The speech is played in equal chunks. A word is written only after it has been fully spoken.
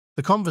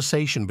The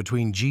conversation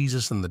between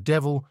Jesus and the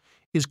devil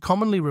is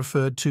commonly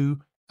referred to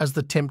as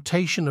the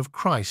temptation of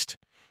Christ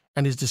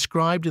and is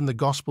described in the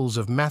Gospels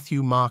of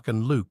Matthew, Mark,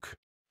 and Luke.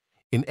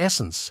 In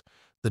essence,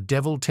 the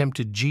devil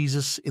tempted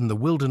Jesus in the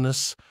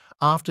wilderness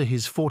after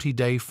his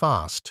 40-day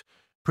fast,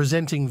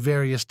 presenting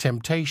various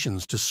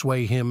temptations to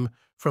sway him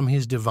from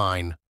his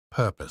divine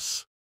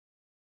purpose.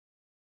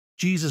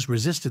 Jesus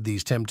resisted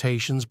these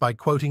temptations by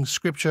quoting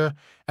Scripture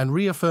and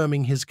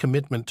reaffirming his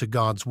commitment to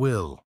God's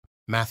will.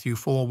 Matthew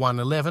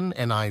 4:1-11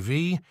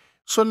 NIV,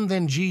 "So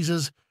then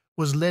Jesus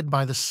was led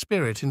by the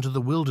Spirit into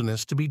the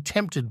wilderness to be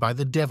tempted by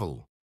the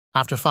devil.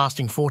 After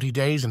fasting 40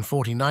 days and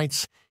 40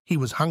 nights, he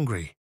was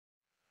hungry.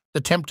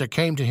 The tempter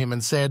came to him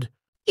and said,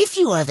 'If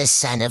you are the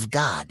Son of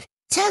God,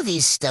 tell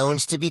these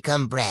stones to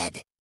become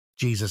bread.'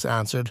 Jesus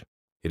answered,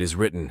 'It is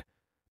written,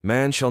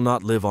 man shall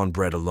not live on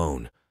bread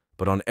alone,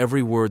 but on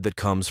every word that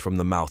comes from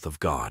the mouth of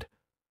God.'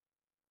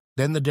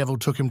 Then the devil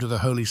took him to the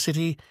holy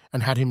city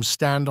and had him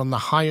stand on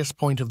the highest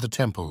point of the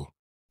temple.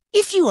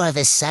 'If you are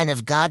the Son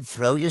of God,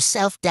 throw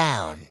yourself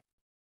down.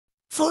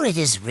 For it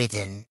is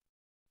written,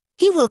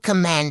 He will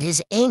command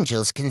His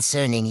angels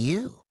concerning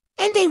you,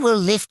 and they will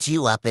lift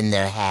you up in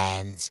their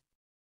hands,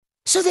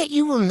 so that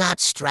you will not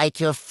strike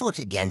your foot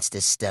against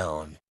a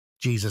stone.'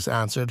 Jesus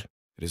answered,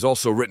 'It is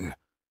also written,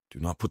 do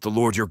not put the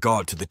Lord your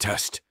God to the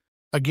test.'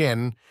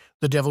 Again,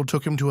 the devil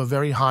took him to a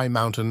very high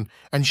mountain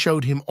and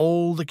showed him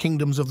all the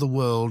kingdoms of the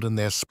world and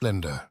their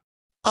splendor.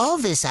 'All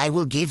this I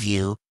will give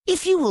you,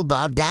 if you will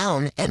bow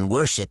down and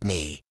worship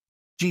me.'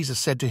 Jesus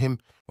said to him,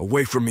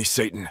 'Away from me,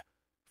 Satan,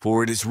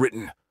 for it is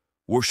written,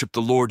 worship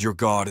the Lord your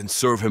God and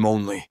serve him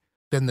only.'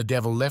 Then the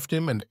devil left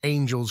him, and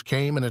angels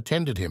came and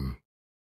attended him.